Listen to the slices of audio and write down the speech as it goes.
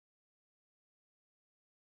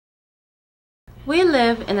We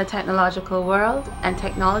live in a technological world, and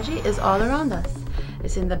technology is all around us.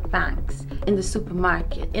 It's in the banks, in the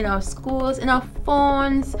supermarket, in our schools, in our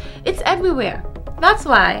phones. It's everywhere. That's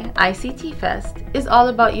why ICT Fest is all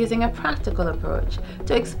about using a practical approach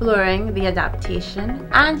to exploring the adaptation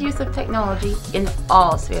and use of technology in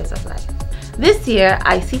all spheres of life. This year,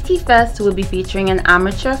 ICT Fest will be featuring an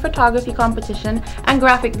amateur photography competition and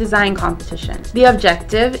graphic design competition. The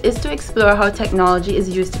objective is to explore how technology is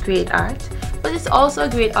used to create art, but it's also a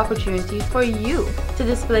great opportunity for you to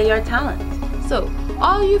display your talent. So,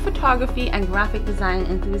 all you photography and graphic design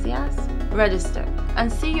enthusiasts, register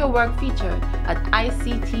and see your work featured at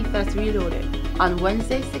ICT Fest Reloaded on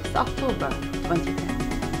Wednesday, 6th October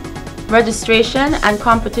 2010. Registration and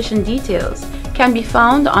competition details can be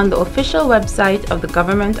found on the official website of the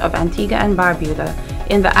Government of Antigua and Barbuda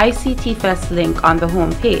in the ICT Fest link on the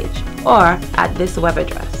home page or at this web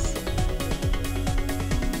address.